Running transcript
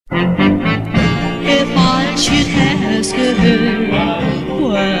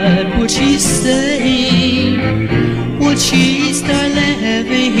she start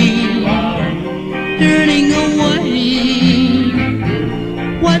laughing, turning away?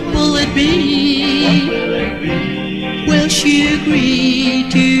 What will it be? Will she agree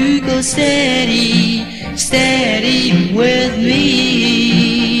to go steady, steady with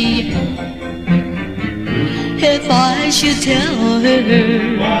me? If I should tell her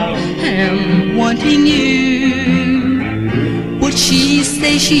I'm wanting you, would she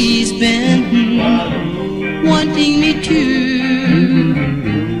say she's been wanting me too?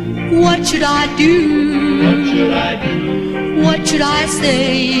 What should I do? What should I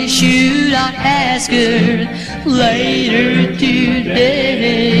say? Should I ask her later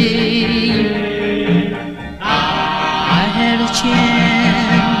today? I had a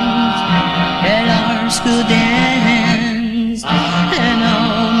chance at our school dance, and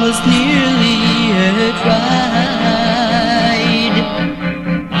almost nearly cried.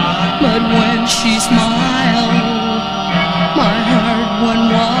 But when she smiled, my heart went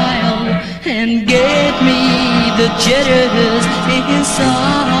wild and gave me the jitters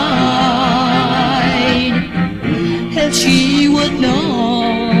inside. If she would know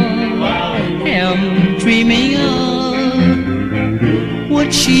I'm dreaming of,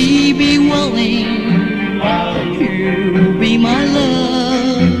 would she be willing to be my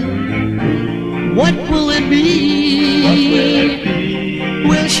love? What will it be?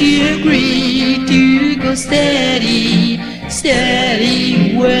 Will she agree to go steady,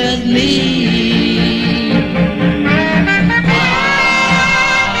 steady with me?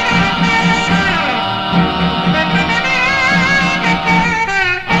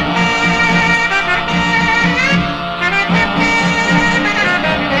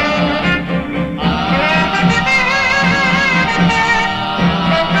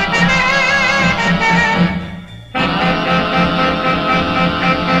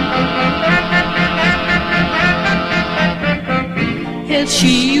 If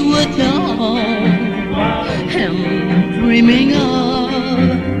she would know I'm dreaming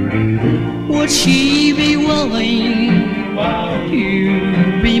of, would she be willing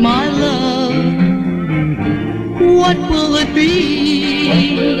to be my love? What will it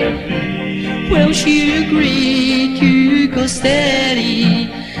be? Will she agree to go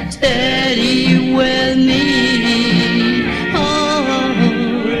steady, steady